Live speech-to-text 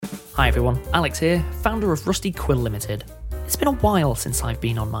Hi everyone, Alex here, founder of Rusty Quill Limited. It's been a while since I've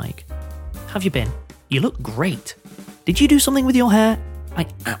been on mic. Have you been? You look great. Did you do something with your hair? I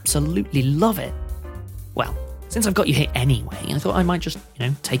absolutely love it. Well, since I've got you here anyway, I thought I might just,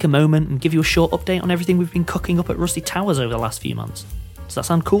 take a moment and give you a short update on everything we've been cooking up at Rusty Towers over the last few months. Does that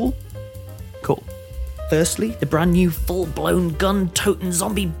sound cool? Cool. Firstly, the brand new full-blown gun-toting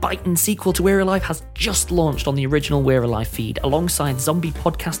zombie-biting sequel to We're Alive has just launched on the original We're Alive feed alongside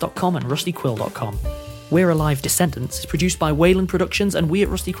zombiepodcast.com and rustyquill.com. We're Alive Descendants is produced by Wayland Productions, and we at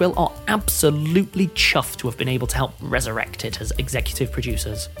Rusty Quill are absolutely chuffed to have been able to help resurrect it as executive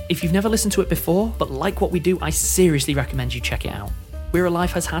producers. If you've never listened to it before, but like what we do, I seriously recommend you check it out. We're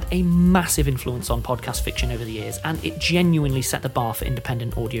Alive has had a massive influence on podcast fiction over the years, and it genuinely set the bar for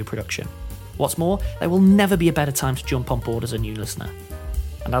independent audio production. What's more, there will never be a better time to jump on board as a new listener.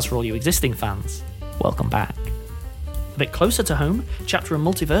 And as for all you existing fans, welcome back. A bit closer to home, Chapter and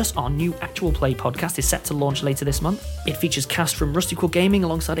Multiverse, our new actual play podcast, is set to launch later this month. It features cast from Rusty Quill Gaming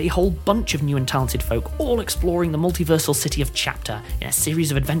alongside a whole bunch of new and talented folk, all exploring the multiversal city of Chapter in a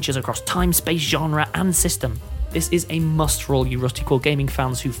series of adventures across time, space, genre, and system. This is a must for all you Rusty Quill Gaming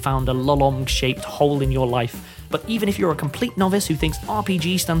fans who've found a Lolong-shaped hole in your life. But even if you're a complete novice who thinks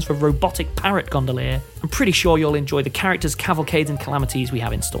RPG stands for Robotic Parrot Gondolier, I'm pretty sure you'll enjoy the characters, cavalcades, and calamities we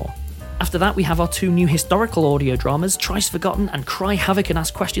have in store. After that, we have our two new historical audio dramas, Thrice Forgotten and Cry Havoc and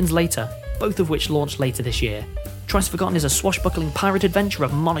Ask Questions Later, both of which launch later this year. Thrice Forgotten is a swashbuckling pirate adventure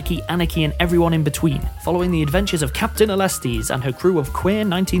of monarchy, anarchy, and everyone in between, following the adventures of Captain Alestes and her crew of queer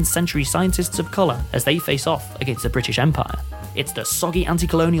 19th century scientists of colour as they face off against the British Empire. It's the soggy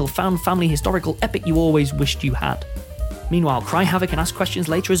anti-colonial found family historical epic you always wished you had. Meanwhile, Cry Havoc and Ask Questions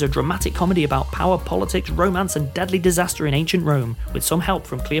Later is a dramatic comedy about power, politics, romance, and deadly disaster in ancient Rome, with some help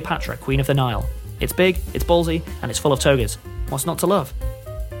from Cleopatra, Queen of the Nile. It's big, it's ballsy, and it's full of togas. What's not to love?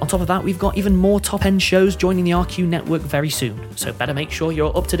 On top of that, we've got even more top-end shows joining the RQ network very soon, so better make sure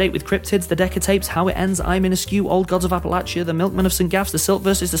you're up to date with Cryptids, The Decatapes, How It Ends, I'm in Askew, Old Gods of Appalachia, The Milkman of St. Gaff's, The Silk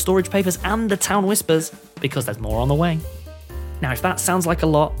Versus, The Storage Papers, and The Town Whispers, because there's more on the way. Now, if that sounds like a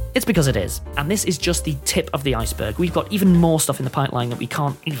lot, it's because it is, and this is just the tip of the iceberg. We've got even more stuff in the pipeline that we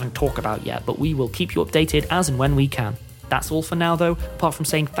can't even talk about yet, but we will keep you updated as and when we can. That's all for now though, apart from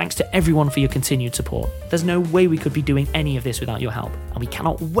saying thanks to everyone for your continued support. There's no way we could be doing any of this without your help, and we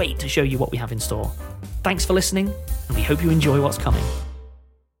cannot wait to show you what we have in store. Thanks for listening, and we hope you enjoy what's coming.